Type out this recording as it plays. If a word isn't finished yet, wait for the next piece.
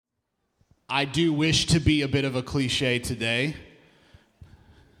I do wish to be a bit of a cliche today.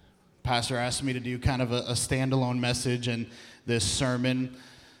 Pastor asked me to do kind of a standalone message in this sermon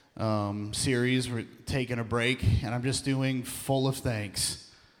series. We're taking a break, and I'm just doing full of thanks.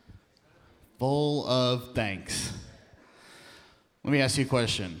 Full of thanks. Let me ask you a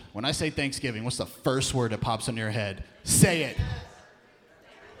question. When I say Thanksgiving, what's the first word that pops in your head? Say it.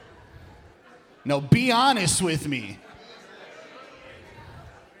 No, be honest with me.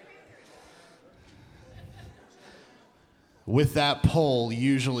 With that poll,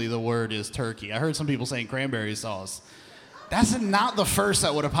 usually the word is turkey. I heard some people saying cranberry sauce. That's not the first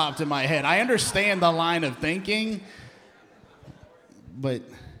that would have popped in my head. I understand the line of thinking, but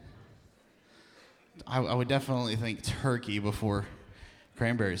I would definitely think turkey before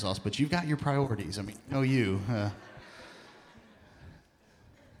cranberry sauce. But you've got your priorities. I mean, you.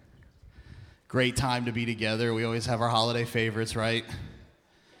 Great time to be together. We always have our holiday favorites, right?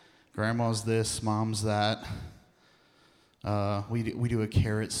 Grandma's this, mom's that. We do a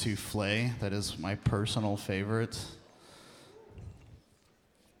carrot souffle. That is my personal favorite.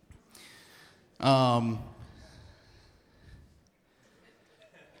 But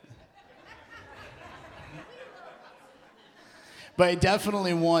I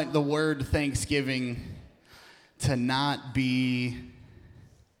definitely want the word Thanksgiving to not be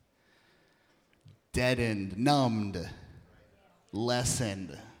deadened, numbed,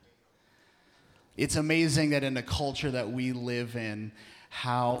 lessened. It's amazing that in the culture that we live in,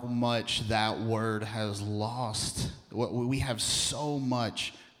 how much that word has lost. We have so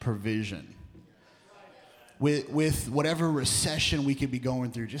much provision. With whatever recession we could be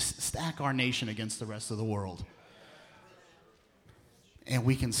going through, just stack our nation against the rest of the world. And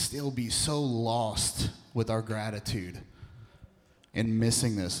we can still be so lost with our gratitude and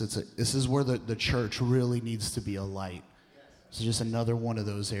missing this. This is where the church really needs to be a light. It's just another one of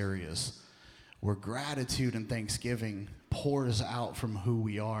those areas where gratitude and thanksgiving pours out from who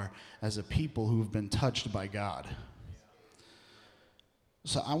we are as a people who've been touched by God.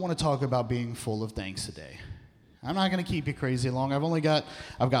 So I want to talk about being full of thanks today. I'm not going to keep you crazy long.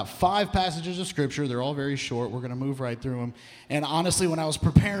 I've got 5 passages of scripture. They're all very short. We're going to move right through them. And honestly, when I was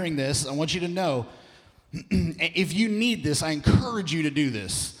preparing this, I want you to know, if you need this, I encourage you to do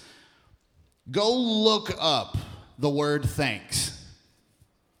this. Go look up the word thanks.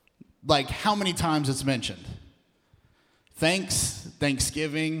 Like how many times it's mentioned. Thanks,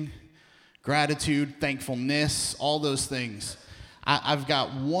 thanksgiving, gratitude, thankfulness, all those things. I've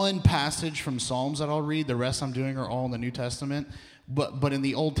got one passage from Psalms that I'll read. The rest I'm doing are all in the New Testament. But in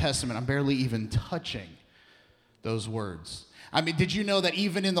the Old Testament, I'm barely even touching those words. I mean, did you know that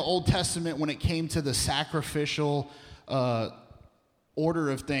even in the Old Testament, when it came to the sacrificial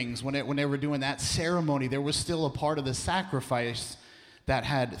order of things, when they were doing that ceremony, there was still a part of the sacrifice that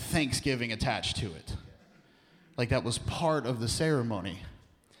had thanksgiving attached to it. Like that was part of the ceremony.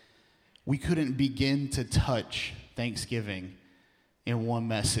 We couldn't begin to touch Thanksgiving in one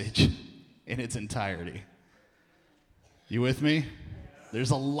message in its entirety. You with me? There's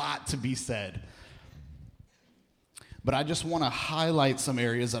a lot to be said. But I just want to highlight some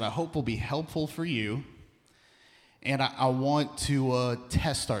areas that I hope will be helpful for you. And I want to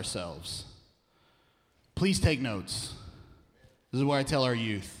test ourselves. Please take notes. This is where I tell our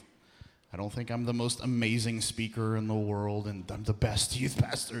youth, I don't think I'm the most amazing speaker in the world, and I'm the best youth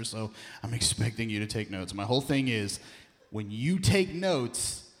pastor, so I'm expecting you to take notes. My whole thing is, when you take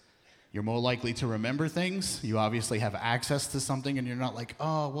notes, you're more likely to remember things. You obviously have access to something, and you're not like,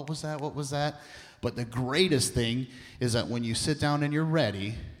 oh, what was that? But the greatest thing is that when you sit down and you're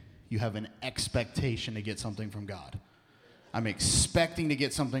ready, you have an expectation to get something from God. I'm expecting to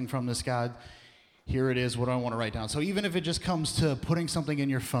get something from this God. Here it is, what do I want to write down? So even if it just comes to putting something in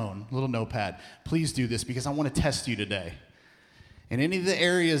your phone, a little notepad, please do this because I want to test you today. In any of the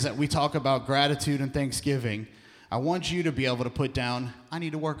areas that we talk about gratitude and thanksgiving, I want you to be able to put down, I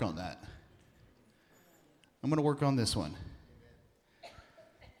need to work on that. I'm going to work on this one.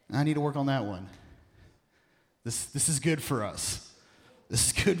 I need to work on that one. This is good for us. This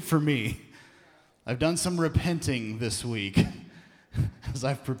is good for me. I've done some repenting this week as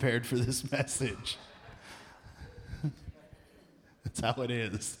I've prepared for this message. That's how it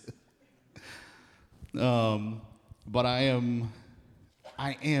is. But I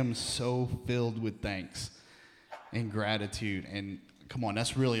am so filled with thanks and gratitude. And come on,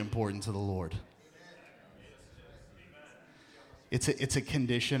 that's really important to the Lord. It's a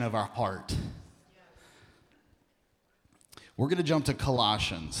condition of our heart. We're going to jump to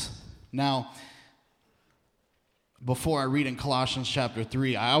Colossians. Now, before I read in Colossians chapter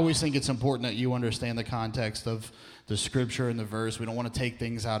 3, I always think it's important that you understand the context of the scripture and the verse. We don't want to take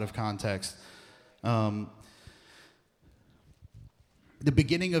things out of context. The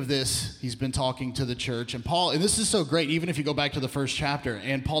beginning of this, he's been talking to the church. And Paul, and this is so great, even if you go back to the first chapter,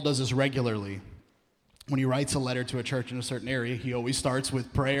 and Paul does this regularly. When he writes a letter to a church in a certain area, he always starts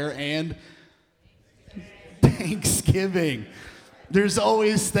with prayer and thanksgiving. There's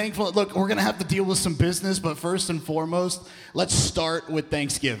always thankful. Look, we're going to have to deal with some business, but first and foremost, let's start with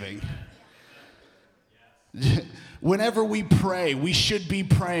thanksgiving. Whenever we pray, we should be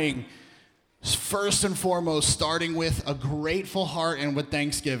praying first and foremost, starting with a grateful heart and with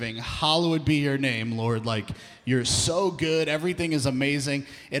thanksgiving. Hallowed be your name, Lord. Like, you're so good. Everything is amazing.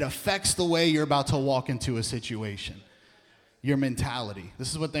 It affects the way you're about to walk into a situation. Your mentality.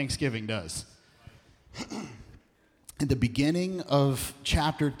 This is what thanksgiving does. In the beginning of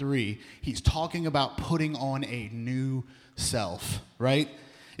chapter 3, he's talking about putting on a new self, right?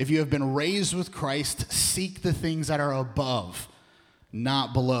 If you have been raised with Christ, seek the things that are above,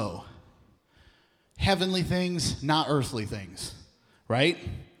 not below. Heavenly things, not earthly things, right?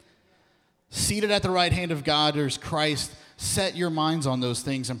 Seated at the right hand of God, there's Christ. Set your minds on those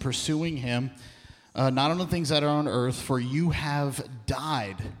things and pursuing him, not on the things that are on earth, for you have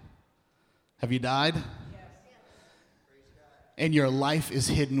died. Have you died? And your life is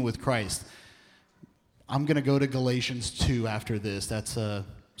hidden with Christ. I'm going to go to Galatians 2 after this. That's a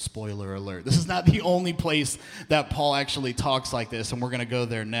spoiler alert. This is not the only place that Paul actually talks like this, and we're going to go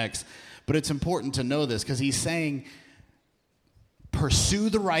there next. But it's important to know this because he's saying, pursue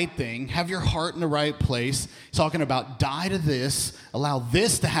the right thing, have your heart in the right place. He's talking about die to this, allow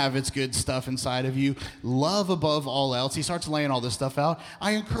this to have its good stuff inside of you, love above all else. He starts laying all this stuff out.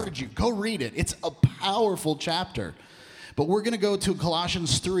 I encourage you, go read it. It's a powerful chapter. But we're going to go to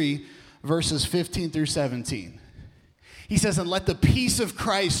Colossians 3, verses 15 through 17. He says, and let the peace of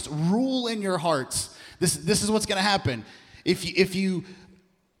Christ rule in your hearts. This is what's going to happen. If you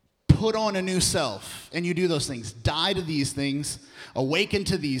put on a new self and you do those things, die to these things, awaken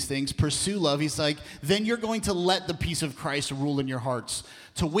to these things, pursue love, he's like, then you're going to let the peace of Christ rule in your hearts,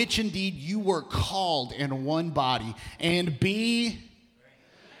 to which indeed you were called in one body, and be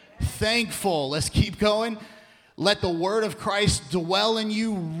thankful. Let's keep going. Let the word of Christ dwell in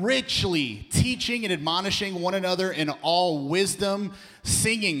you richly, teaching and admonishing one another in all wisdom,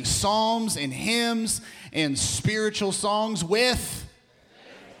 singing psalms and hymns and spiritual songs with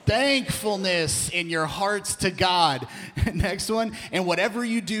thankfulness in your hearts to God. Next one. And whatever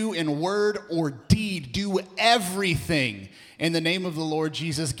you do in word or deed, do everything in the name of the Lord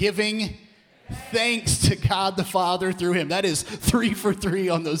Jesus, giving thanks to God the Father through him. That is 3 for 3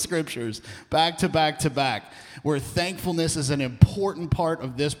 on those scriptures, back to back to back, where thankfulness is an important part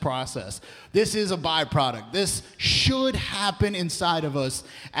of this process. This is a byproduct. This should happen inside of us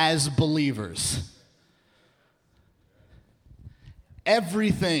as believers.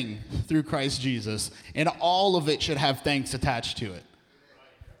 Everything through Christ Jesus, and all of it should have thanks attached to it.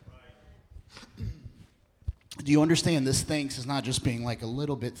 Do you understand this thanks is not just being like a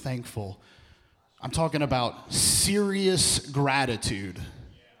little bit thankful? I'm talking about serious gratitude.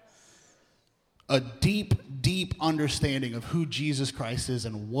 A deep, deep understanding of who Jesus Christ is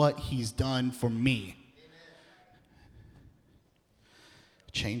and what he's done for me.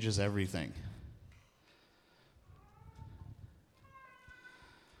 It changes everything.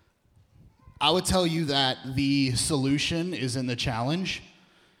 I would tell you that the solution is in the challenge.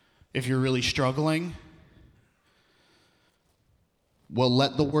 If you're really struggling, well,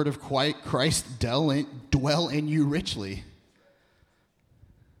 let the word of Christ dwell in you richly.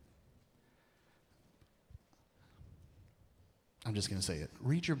 I'm just going to say it.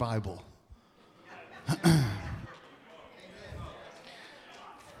 Read your Bible.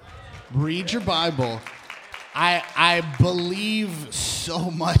 Read your Bible. I believe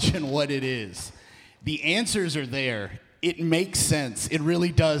so much in what it is. The answers are there. It makes sense. It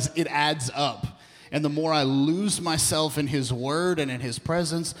really does. It adds up. And the more I lose myself in his word and in his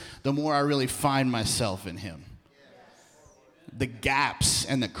presence, the more I really find myself in him. The gaps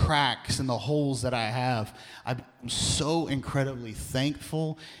and the cracks and the holes that I have, I'm so incredibly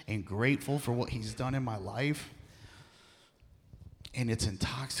thankful and grateful for what he's done in my life. And it's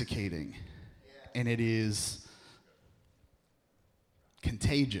intoxicating. And it is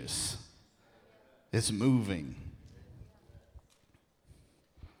contagious. It's moving.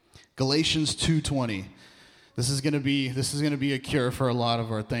 Galatians 2:20. This is going to be a cure for a lot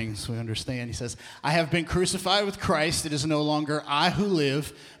of our things. We understand. He says, I have been crucified with Christ. It is no longer I who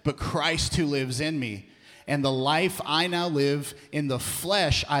live, but Christ who lives in me. And the life I now live in the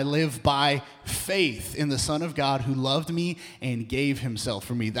flesh, I live by faith in the Son of God who loved me and gave himself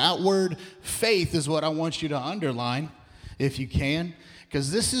for me. That word faith is what I want you to underline, if you can,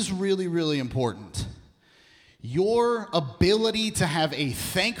 because this is really, really important. Your ability to have a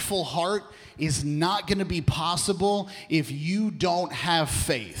thankful heart is not going to be possible if you don't have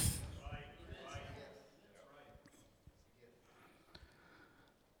faith.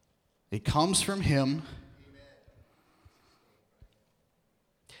 It comes from him.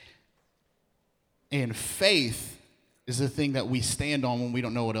 And faith is the thing that we stand on when we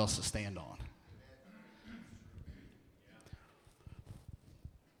don't know what else to stand on.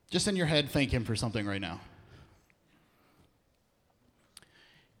 Just in your head, thank him for something right now.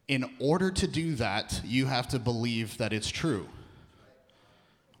 In order to do that, you have to believe that it's true.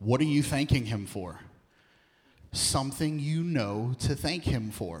 What are you thanking him for? Something you know to thank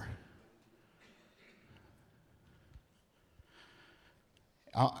him for.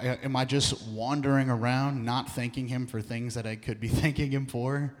 Am I just wandering around not thanking him for things that I could be thanking him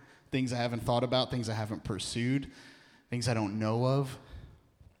for? Things I haven't thought about, things I haven't pursued, things I don't know of?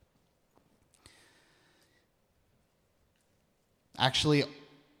 Actually,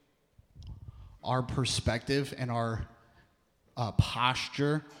 our perspective and our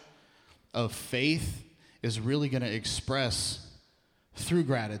posture of faith is really going to express through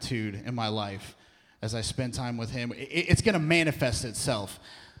gratitude in my life. As I spend time with him, it's going to manifest itself.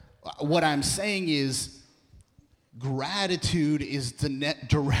 What I'm saying is gratitude is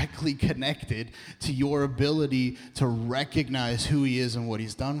directly connected to your ability to recognize who he is and what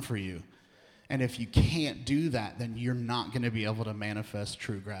he's done for you. And if you can't do that, then you're not going to be able to manifest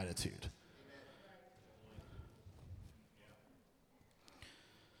true gratitude.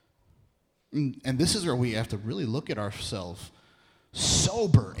 And this is where we have to really look at ourselves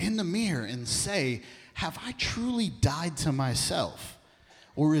sober in the mirror and say, have I truly died to myself?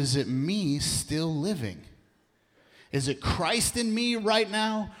 Or is it me still living? Is it Christ in me right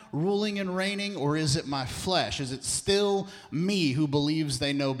now, ruling and reigning, or is it my flesh? Is it still me who believes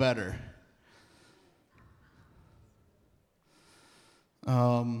they know better?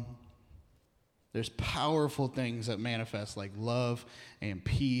 There's powerful things that manifest like love and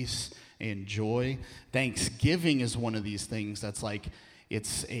peace and joy. Thanksgiving is one of these things that's like,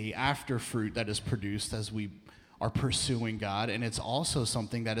 it's a after fruit that is produced as we are pursuing God, and it's also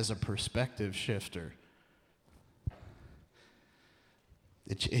something that is a perspective shifter.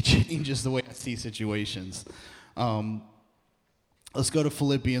 It changes the way I see situations. Let's go to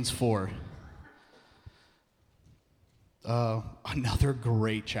Philippians 4. Another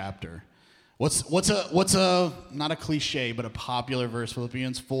great chapter. What's a not a cliche, but a popular verse?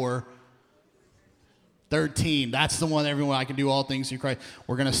 Philippians 4:13. That's the one, everyone. I can do all things through Christ.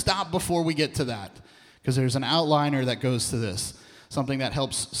 We're going to stop before we get to that, because there's an outliner that goes to this, something that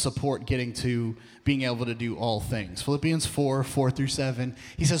helps support getting to being able to do all things. Philippians 4:4-7.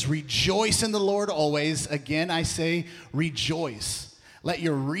 He says, "Rejoice in the Lord always. Again, I say, rejoice. Let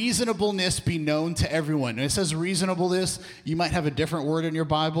your reasonableness be known to everyone." And it says reasonableness. You might have a different word in your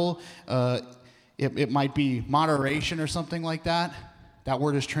Bible. It might be moderation or something like that. That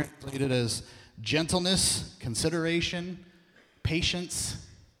word is translated as gentleness, consideration, patience.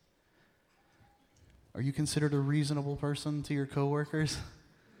 Are you considered a reasonable person to your coworkers?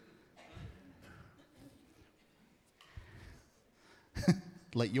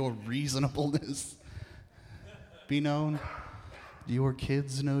 Let your reasonableness be known. Do your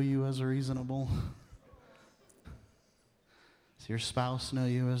kids know you as reasonable? Does your spouse know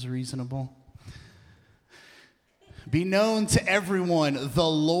you as reasonable? Be known to everyone. The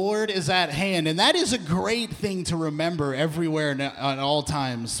Lord is at hand. And that is a great thing to remember everywhere and at all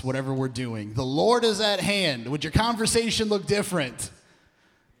times, whatever we're doing. The Lord is at hand. Would your conversation look different?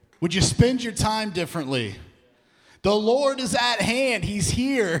 Would you spend your time differently? The Lord is at hand. He's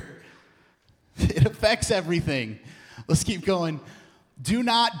here. It affects everything. Let's keep going. Do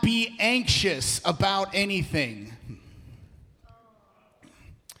not be anxious about anything.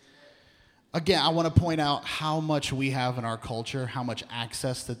 Again, I want to point out how much we have in our culture, how much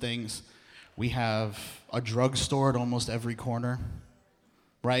access to things. We have a drugstore at almost every corner,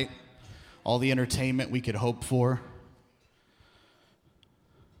 right? All the entertainment we could hope for.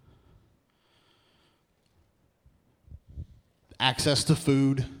 Access to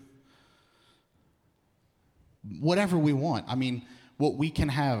food. Whatever we want. I mean, what we can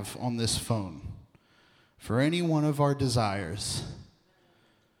have on this phone for any one of our desires.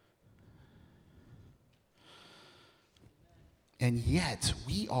 And yet,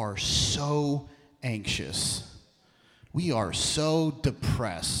 we are so anxious. We are so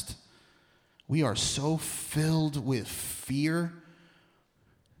depressed. We are so filled with fear.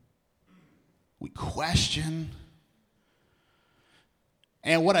 We question.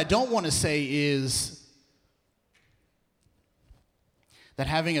 And what I don't want to say is that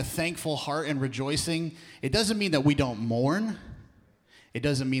having a thankful heart and rejoicing, it doesn't mean that we don't mourn. It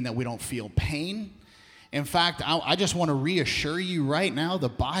doesn't mean that we don't feel pain. In fact, I just want to reassure you right now, the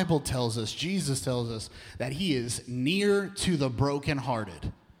Bible tells us, Jesus tells us, that he is near to the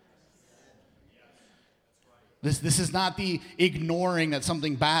brokenhearted. This is not the ignoring that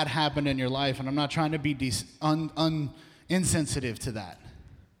something bad happened in your life, and I'm not trying to be insensitive to that.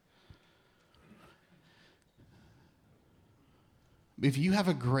 If you have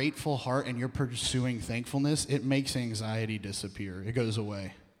a grateful heart and you're pursuing thankfulness, it makes anxiety disappear. It goes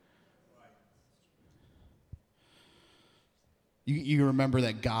away. You remember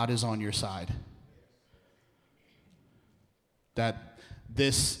that God is on your side. That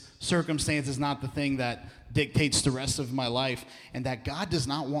this circumstance is not the thing that dictates the rest of my life, and that God does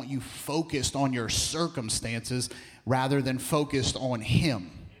not want you focused on your circumstances rather than focused on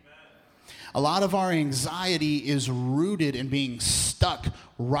him. A lot of our anxiety is rooted in being stuck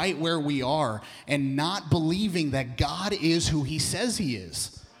right where we are and not believing that God is who he says he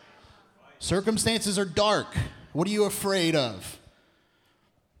is. Circumstances are dark. What are you afraid of?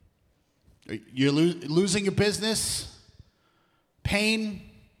 You're losing your business? Pain?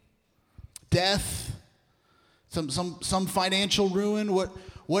 Death? Some financial ruin?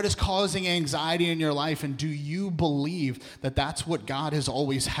 What is causing anxiety in your life? And do you believe that that's what God has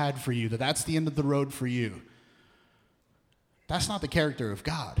always had for you, that that's the end of the road for you? That's not the character of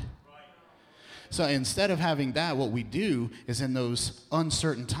God. So instead of having that, what we do is in those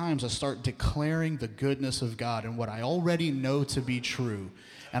uncertain times, I start declaring the goodness of God and what I already know to be true.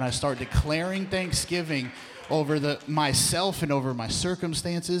 And I start declaring thanksgiving over myself and over my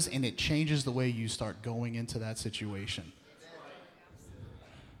circumstances, and it changes the way you start going into that situation.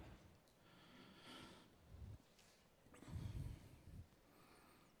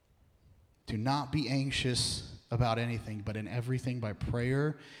 Do not be anxious about anything, but in everything by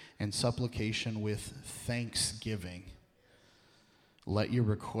prayer and supplication with thanksgiving. Let your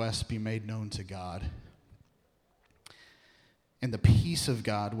requests be made known to God. And the peace of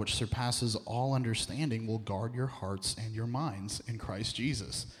God, which surpasses all understanding, will guard your hearts and your minds in Christ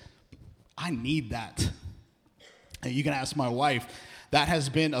Jesus. I need that. And you can ask my wife. That has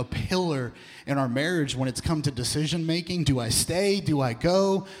been a pillar in our marriage when it's come to decision making. Do I stay? Do I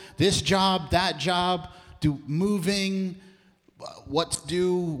go? This job, that job, moving, what to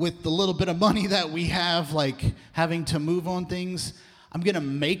do with the little bit of money that we have, like having to move on things. I'm going to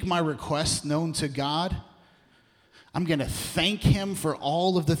make my requests known to God. I'm going to thank him for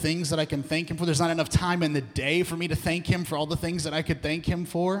all of the things that I can thank him for. There's not enough time in the day for me to thank him for all the things that I could thank him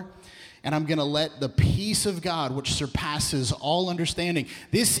for. And I'm going to let the peace of God, which surpasses all understanding.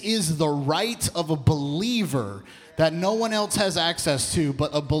 This is the right of a believer that no one else has access to,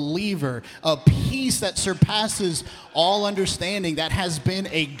 but a believer, a peace that surpasses all understanding. That has been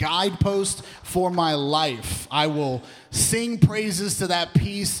a guidepost for my life. I will sing praises to that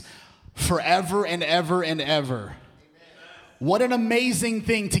peace forever and ever and ever. What an amazing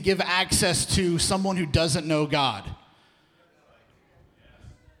thing to give access to someone who doesn't know God.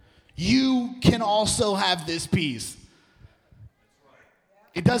 You can also have this peace.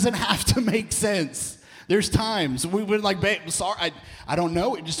 It doesn't have to make sense. There's times we're like, babe, sorry, I don't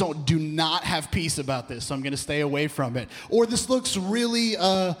know. Do not have peace about this, so I'm going to stay away from it. Or this looks really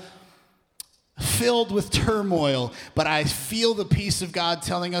filled with turmoil, but I feel the peace of God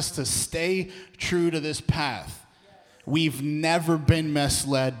telling us to stay true to this path. We've never been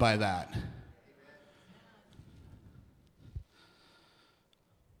misled by that.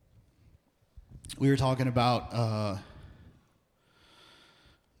 We were talking about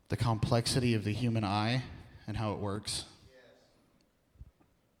the complexity of the human eye and how it works.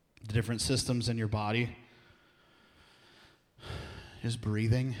 The different systems in your body. Just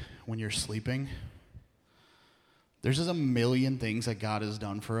breathing when you're sleeping. There's just a million things that God has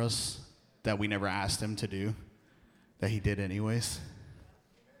done for us that we never asked him to do, that he did anyways.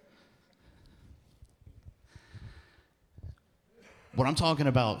 When I'm talking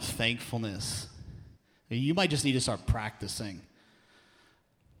about thankfulness, you might just need to start practicing.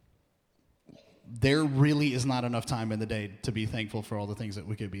 There really is not enough time in the day to be thankful for all the things that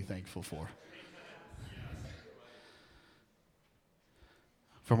we could be thankful for.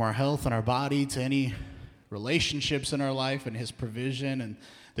 From our health and our body to any relationships in our life and his provision and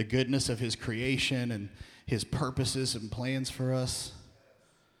the goodness of his creation and his purposes and plans for us.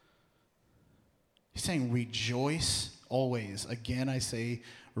 He's saying rejoice always. Again, I say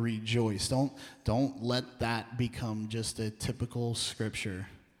rejoice. Don't let that become just a typical scripture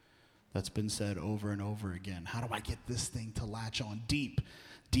that's been said over and over again. How do I get this thing to latch on deep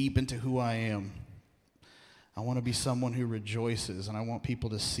into who I am? I want to be someone who rejoices, and I want people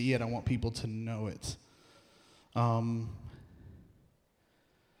to see it. I want people to know it.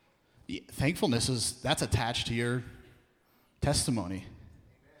 Thankfulness that's attached to your testimony.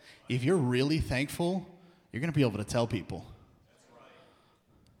 If you're really thankful, you're going to be able to tell people.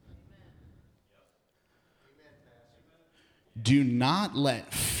 Do not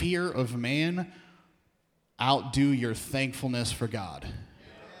let fear of man outdo your thankfulness for God.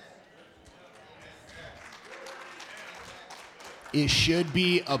 It should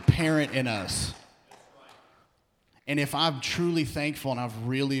be apparent in us. And if I'm truly thankful and I've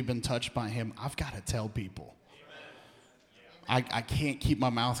really been touched by him, I've got to tell people. I can't keep my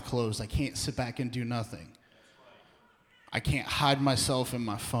mouth closed. I can't sit back and do nothing. I can't hide myself in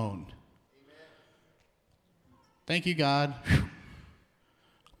my phone. Thank you, God.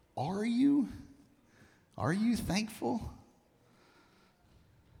 Are you? Are you thankful?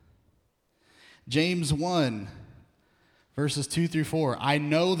 James 1, verses 2 through 4. I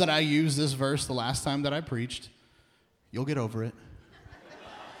know that I used this verse the last time that I preached. You'll get over it.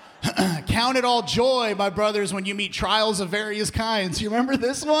 Count it all joy, my brothers, when you meet trials of various kinds. You remember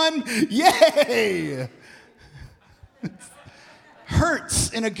this one? Yay!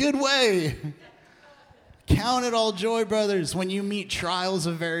 Hurts in a good way. Count it all joy, brothers, when you meet trials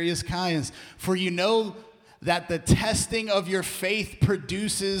of various kinds. For you know that the testing of your faith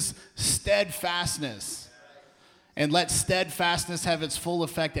produces steadfastness. And let steadfastness have its full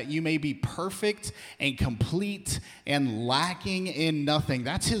effect, that you may be perfect and complete and lacking in nothing.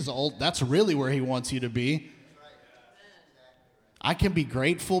 That's really where he wants you to be. I can be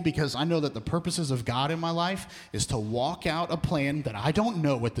grateful because I know that the purposes of God in my life is to walk out a plan that I don't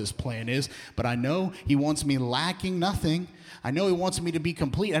know what this plan is, but I know he wants me lacking nothing. I know he wants me to be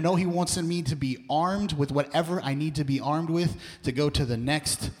complete. I know he wants me to be armed with whatever I need to be armed with to go to the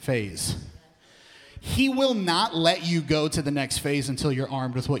next phase. He will not let you go to the next phase until you're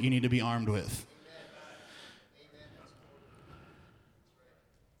armed with what you need to be armed with.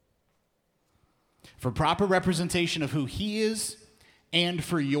 For proper representation of who he is and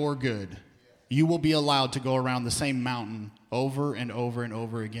for your good, you will be allowed to go around the same mountain over and over and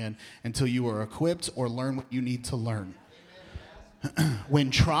over again until you are equipped or learn what you need to learn.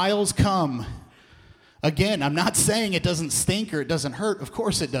 When trials come, again, I'm not saying it doesn't stink or it doesn't hurt. Of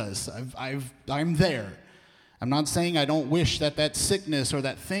course it does. I'm there. I'm not saying I don't wish that sickness or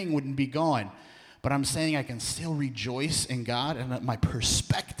that thing wouldn't be gone. But I'm saying I can still rejoice in God, and that my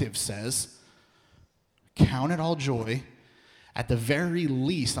perspective says, count it all joy. At the very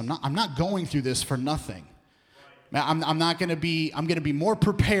least, I'm not going through this for nothing. I'm going to be more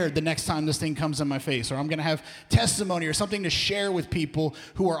prepared the next time this thing comes in my face, or I'm going to have testimony or something to share with people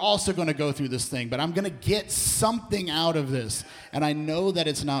who are also going to go through this thing, but I'm going to get something out of this, and I know that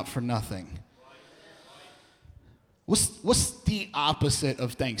it's not for nothing. What's the opposite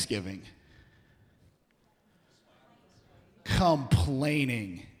of Thanksgiving?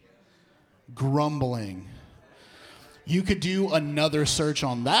 Complaining, grumbling. You could do another search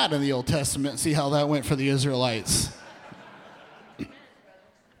on that in the Old Testament and see how that went for the Israelites.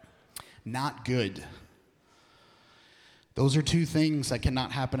 Not good. Those are two things that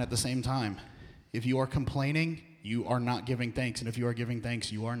cannot happen at the same time. If you are complaining, you are not giving thanks. And if you are giving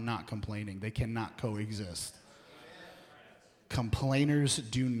thanks, you are not complaining. They cannot coexist. Complainers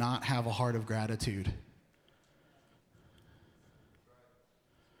do not have a heart of gratitude.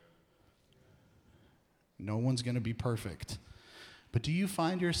 No one's going to be perfect. But do you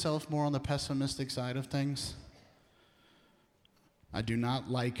find yourself more on the pessimistic side of things? I do not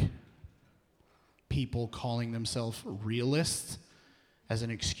like people calling themselves realists as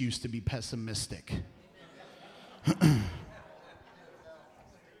an excuse to be pessimistic.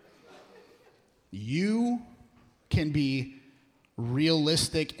 You can be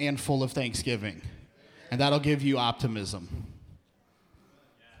realistic and full of thanksgiving, and that'll give you optimism.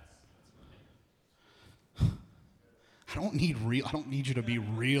 I don't need you to be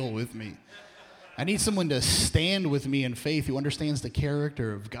real with me. I need someone to stand with me in faith who understands the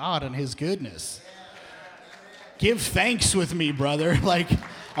character of God and his goodness. Give thanks with me, brother,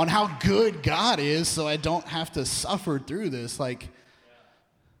 on how good God is, so I don't have to suffer through this. Go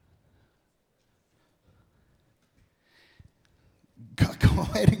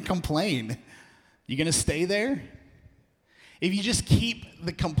ahead and complain. You gonna stay there? If you just keep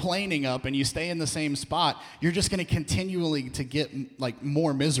the complaining up and you stay in the same spot, you're just going to continually to get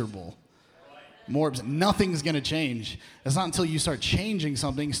more miserable. Nothing's going to change. It's not until you start changing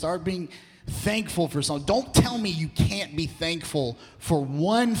something, start being thankful for something. Don't tell me you can't be thankful for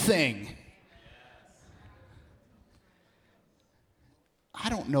one thing. I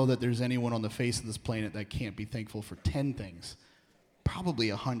don't know that there's anyone on the face of this planet that can't be thankful for 10 things. Probably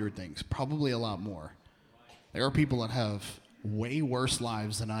 100 things. Probably a lot more. There are people that have way worse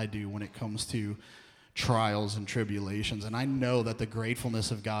lives than I do when it comes to trials and tribulations, and I know that the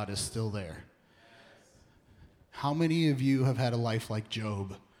gratefulness of God is still there. How many of you have had a life like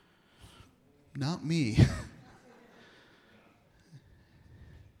Job? Not me.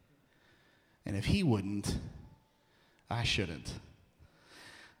 And if he wouldn't, I shouldn't.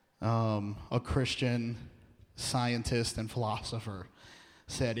 A Christian scientist and philosopher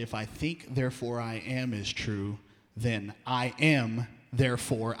said, if I think, therefore I am is true, then I am,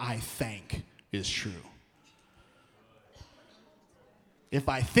 therefore I think is true. If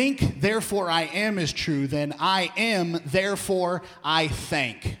I think, therefore I am is true, then I am, therefore I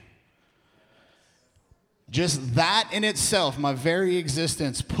think. Just that in itself, my very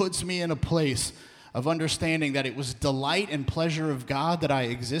existence, puts me in a place of understanding that it was delight and pleasure of God that I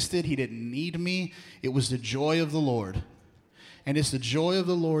existed. He didn't need me. It was the joy of the Lord. And it's the joy of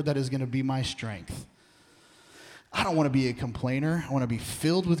the Lord that is going to be my strength. I don't want to be a complainer. I want to be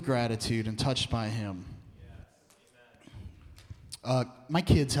filled with gratitude and touched by Him. My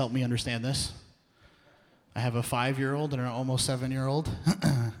kids help me understand this. I have a 5-year-old and an almost 7-year-old.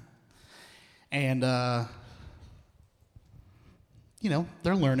 And,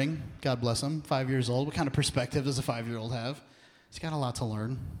 they're learning. God bless them. 5 years old. What kind of perspective does a 5-year-old have? He's got a lot to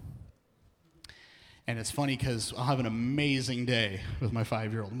learn. And it's funny because I'll have an amazing day with my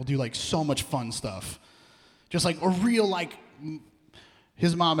 5-year-old. And we'll do, so much fun stuff. Just, a real,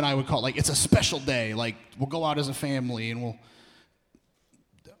 his mom and I would call it, it's a special day. We'll go out as a family and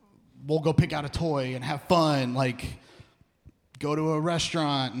we'll go pick out a toy and have fun, go to a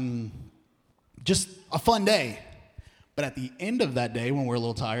restaurant and just a fun day. But at the end of that day, when we're a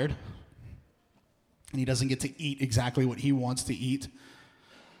little tired and he doesn't get to eat exactly what he wants to eat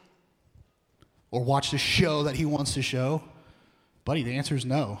or watch the show that he wants to show, buddy, the answer is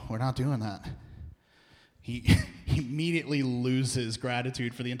no, we're not doing that. He immediately loses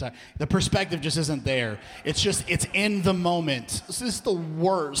gratitude for the perspective just isn't there. It's in the moment. This is the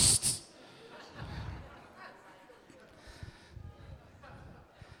worst.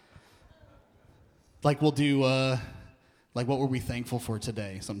 We'll do, what were we thankful for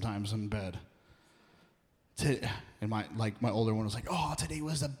today sometimes in bed? And my older one was like, oh, today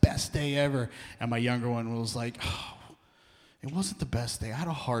was the best day ever. And my younger one was like, oh, it wasn't the best day. I had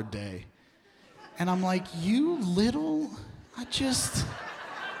a hard day. And I'm like, I just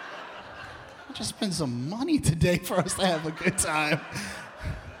spent some money today for us to have a good time.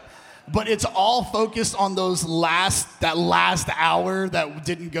 But it's all focused on that last hour that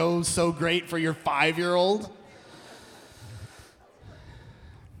didn't go so great for your 5-year-old.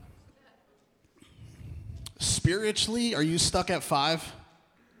 Spiritually, are you stuck at 5?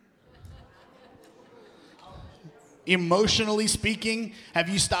 Emotionally speaking, have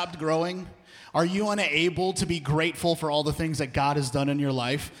you stopped growing? Are you unable to be grateful for all the things that God has done in your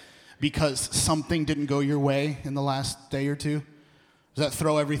life because something didn't go your way in the last day or two? Does that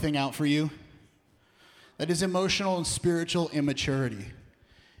throw everything out for you? That is emotional and spiritual immaturity.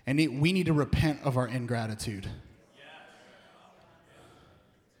 And we need to repent of our ingratitude.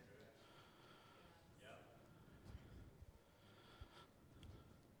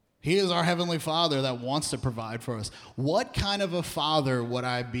 He is our Heavenly Father that wants to provide for us. What kind of a father would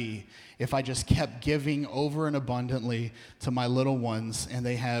I be if I just kept giving over and abundantly to my little ones and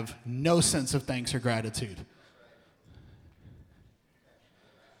they have no sense of thanks or gratitude?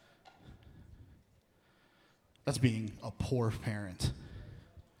 That's being a poor parent.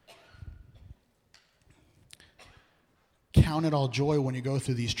 Count it all joy when you go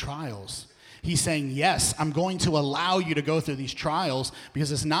through these trials. He's saying, yes, I'm going to allow you to go through these trials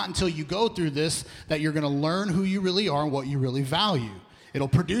because it's not until you go through this that you're going to learn who you really are and what you really value. It'll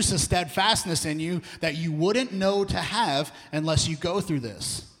produce a steadfastness in you that you wouldn't know to have unless you go through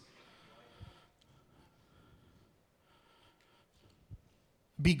this.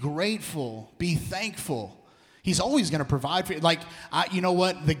 Be grateful. Be thankful. He's always going to provide for you. You know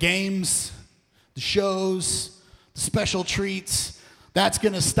what? The games, the shows, the special treats, that's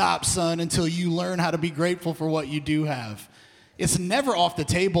going to stop, son, until you learn how to be grateful for what you do have. It's never off the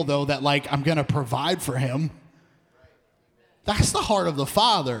table, though, that, I'm going to provide for him. That's the heart of the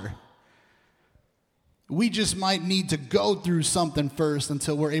Father. We just might need to go through something first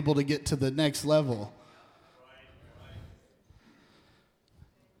until we're able to get to the next level.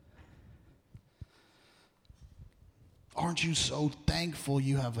 Aren't you so thankful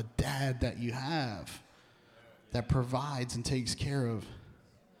you have a dad that you have that provides and takes care of?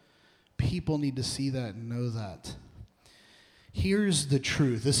 People need to see that and know that. Here's the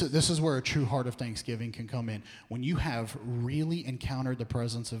truth. This is where a true heart of thanksgiving can come in. When you have really encountered the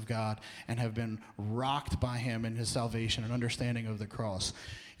presence of God and have been rocked by him in his salvation and understanding of the cross,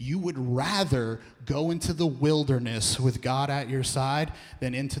 you would rather go into the wilderness with God at your side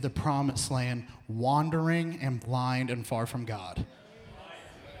than into the promised land, wandering and blind and far from God.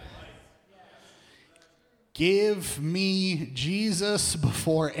 Give me Jesus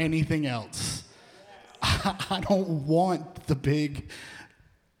before anything else. I don't want the big,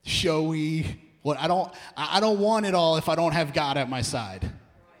 showy, I don't want it all if I don't have God at my side.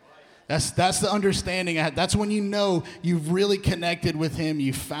 That's the understanding. That's when you know you've really connected with him,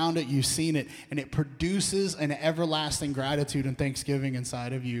 you've found it, you've seen it, and it produces an everlasting gratitude and thanksgiving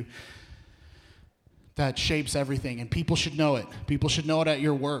inside of you that shapes everything. And people should know it. People should know it at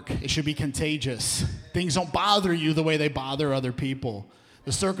your work. It should be contagious. Things don't bother you the way they bother other people.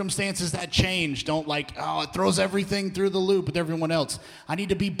 The circumstances that change don't it throws everything through the loop with everyone else. I need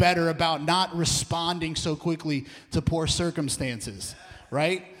to be better about not responding so quickly to poor circumstances,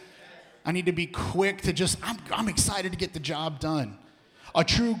 right? I need to be quick to I'm excited to get the job done. A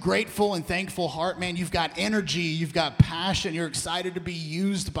true grateful and thankful heart, man, you've got energy, you've got passion, you're excited to be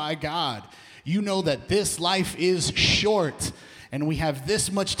used by God. You know that this life is short and we have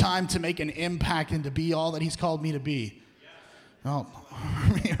this much time to make an impact and to be all that he's called me to be. Oh,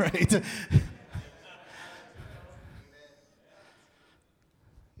 right?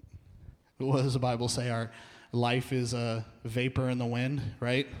 What does the Bible say? Our life is a vapor in the wind,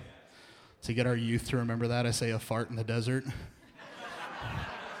 right? To get our youth to remember that, I say a fart in the desert.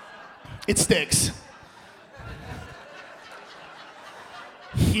 It sticks.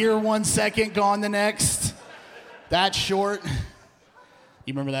 Here 1 second, gone the next. That's short.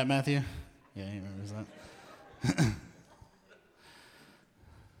 You remember that, Matthew? Yeah, he remembers that.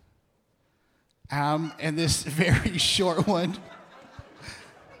 And this very short one.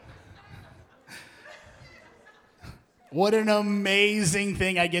 What an amazing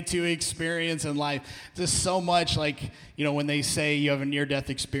thing I get to experience in life. Just so much when they say you have a near-death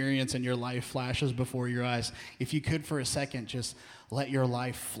experience and your life flashes before your eyes. If you could for a second just let your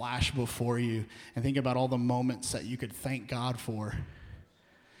life flash before you and think about all the moments that you could thank God for.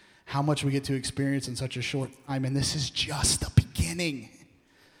 How much we get to experience in such a short time. And this is just the beginning.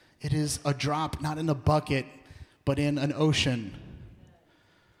 It is a drop, not in a bucket, but in an ocean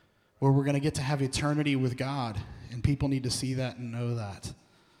where we're going to get to have eternity with God. And people need to see that and know that.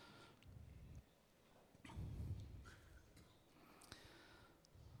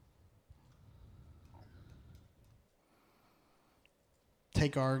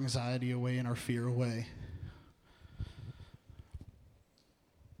 Take our anxiety away and our fear away.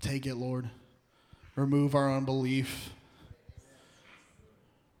 Take it, Lord. Remove our unbelief.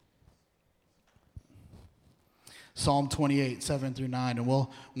 Psalm 28, 7 through 9, and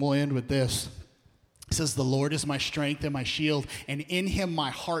we'll end with this. It says, the Lord is my strength and my shield, and in him my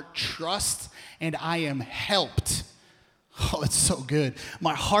heart trusts, and I am helped. Oh, it's so good.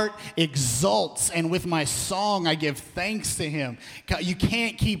 My heart exults, and with my song I give thanks to him. God, you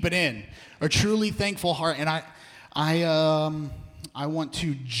can't keep it in. A truly thankful heart, and I want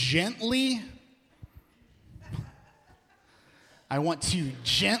to gently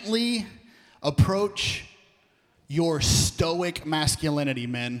approach your stoic masculinity,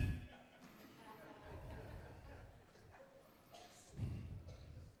 men.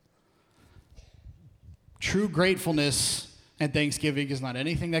 True gratefulness and thanksgiving is not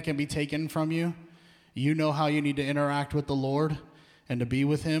anything that can be taken from you. You know how you need to interact with the Lord and to be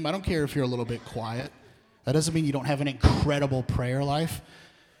with him. I don't care if you're a little bit quiet. That doesn't mean you don't have an incredible prayer life.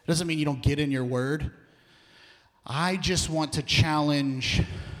 It doesn't mean you don't get in your word. I just want to challenge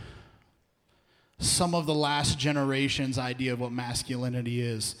some of the last generation's idea of what masculinity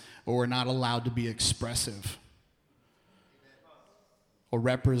is, where we're not allowed to be expressive or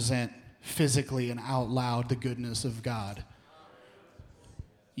represent physically and out loud the goodness of God.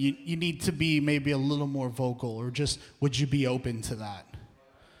 You need to be maybe a little more vocal, or just would you be open to that?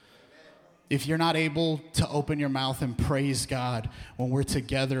 If you're not able to open your mouth and praise God when we're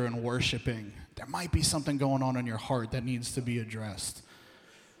together and worshiping, there might be something going on in your heart that needs to be addressed.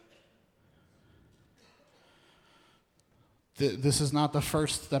 This is not the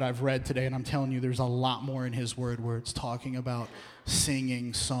first that I've read today, and I'm telling you there's a lot more in his word where it's talking about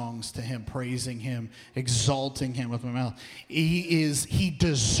singing songs to him, praising him, exalting him with my mouth. He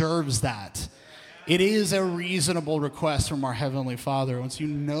deserves that. It is a reasonable request from our Heavenly Father once you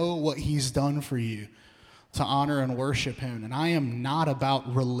know what he's done for you. to honor and worship him. And I am not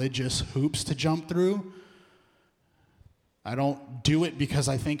about religious hoops to jump through. I don't do it because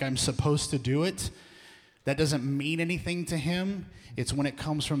I think I'm supposed to do it. That doesn't mean anything to him. It's when it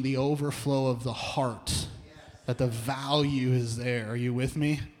comes from the overflow of the heart that the value is there. Are you with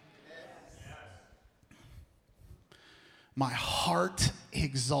me? My heart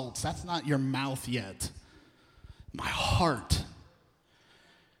exalts. That's not your mouth yet. My heart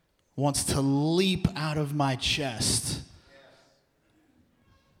wants to leap out of my chest.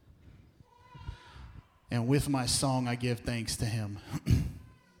 And with my song, I give thanks to him.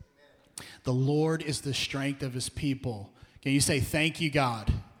 The Lord is the strength of his people. Can you say, thank you,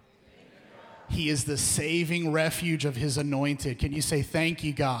 God? He is the saving refuge of his anointed. Can you say, thank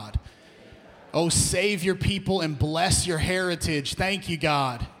you, God? Oh, save your people and bless your heritage. Thank you,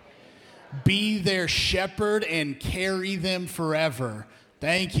 God. Be their shepherd and carry them forever.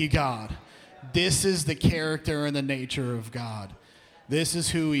 Thank you, God. This is the character and the nature of God. This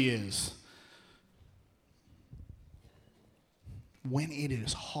is who he is. When it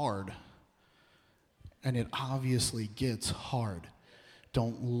is hard, and it obviously gets hard,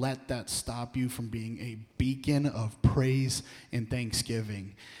 don't let that stop you from being a beacon of praise and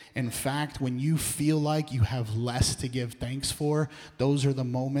thanksgiving. In fact, when you feel like you have less to give thanks for, those are the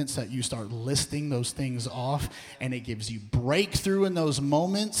moments that you start listing those things off, and it gives you breakthrough in those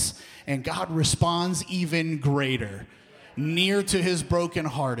moments, and God responds even greater, near to his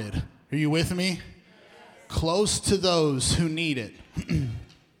brokenhearted. Are you with me? Close to those who need it.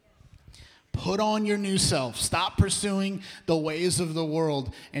 Put on your new self. Stop pursuing the ways of the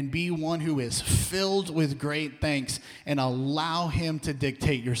world and be one who is filled with great thanks and allow him to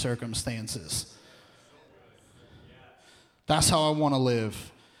dictate your circumstances. That's how I want to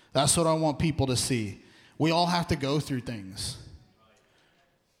live. That's what I want people to see. We all have to go through things.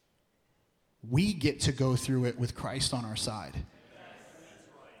 We get to go through it with Christ on our side.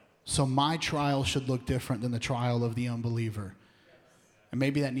 So my trial should look different than the trial of the unbeliever. And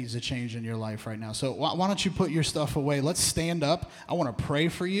maybe that needs to change in your life right now. So why don't you put your stuff away? Let's stand up. I want to pray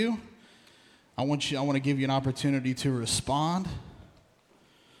for you. I want to give you an opportunity to respond.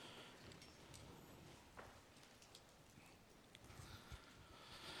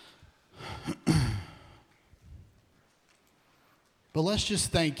 But let's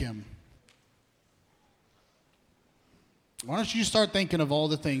just thank him. Why don't you start thinking of all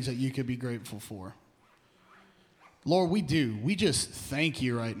the things that you could be grateful for? Lord, we do. We just thank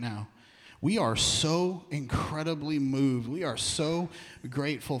you right now. We are so incredibly moved. We are so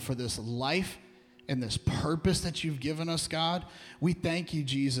grateful for this life and this purpose that you've given us, God. We thank you,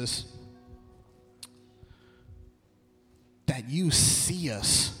 Jesus, that you see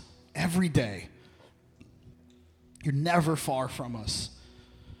us every day. You're never far from us.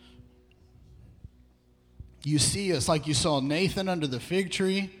 You see us like you saw Nathan under the fig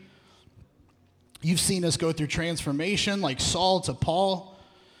tree. You've seen us go through transformation like Saul to Paul.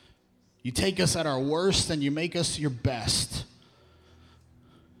 You take us at our worst and you make us your best.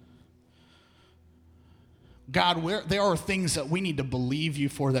 God, there are things that we need to believe you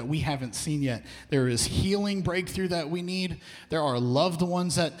for that we haven't seen yet. There is healing breakthrough that we need. There are loved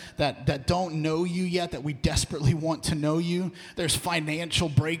ones that don't know you yet that we desperately want to know you. There's financial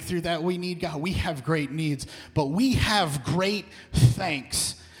breakthrough that we need. God, we have great needs, but we have great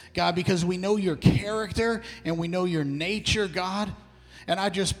thanks, God, because we know your character and we know your nature, God. And I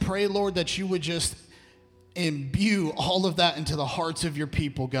just pray, Lord, that you would just imbue all of that into the hearts of your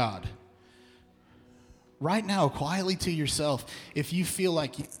people, God. Right now, quietly to yourself, if you feel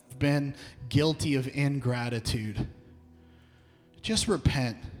like you've been guilty of ingratitude, just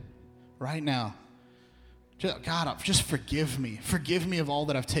repent right now. God, just forgive me. Forgive me of all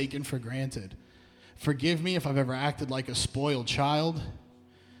that I've taken for granted. Forgive me if I've ever acted like a spoiled child.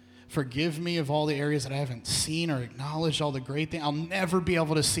 Forgive me of all the areas that I haven't seen or acknowledged all the great things. I'll never be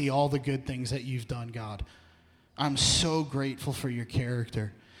able to see all the good things that you've done, God. I'm so grateful for your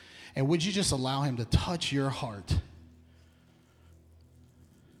character. And would you just allow him to touch your heart?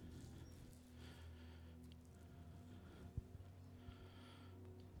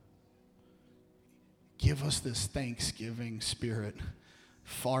 Give us this Thanksgiving spirit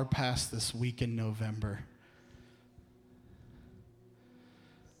far past this week in November.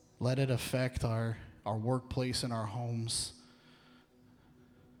 Let it affect our workplace and our homes.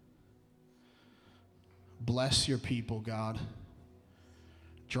 Bless your people, God.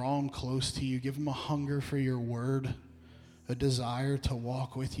 Draw them close to you. Give them a hunger for your word, a desire to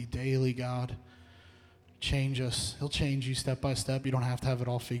walk with you daily, God. Change us. He'll change you step by step. You don't have to have it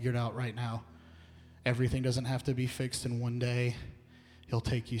all figured out right now. Everything doesn't have to be fixed in one day. He'll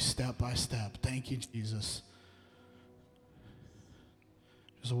take you step by step. Thank you, Jesus.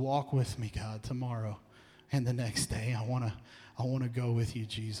 Just walk with me, God, tomorrow and the next day. I want to go with you,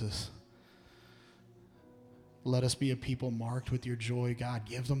 Jesus. Let us be a people marked with your joy, God.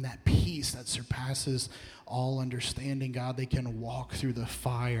 Give them that peace that surpasses all understanding, God. They can walk through the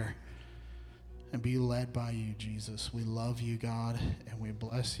fire and be led by you, Jesus. We love you, God, and we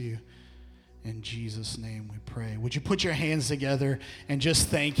bless you. In Jesus' name we pray. Would you put your hands together and just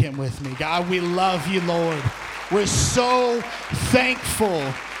thank him with me? God, we love you, Lord. We're so thankful.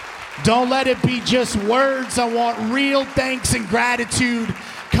 Don't let it be just words. I want real thanks and gratitude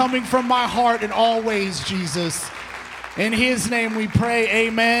coming from my heart and always, Jesus. In his name we pray.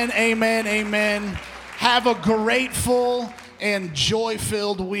 Amen, amen, amen. Have a grateful and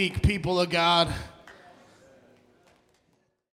joy-filled week, people of God.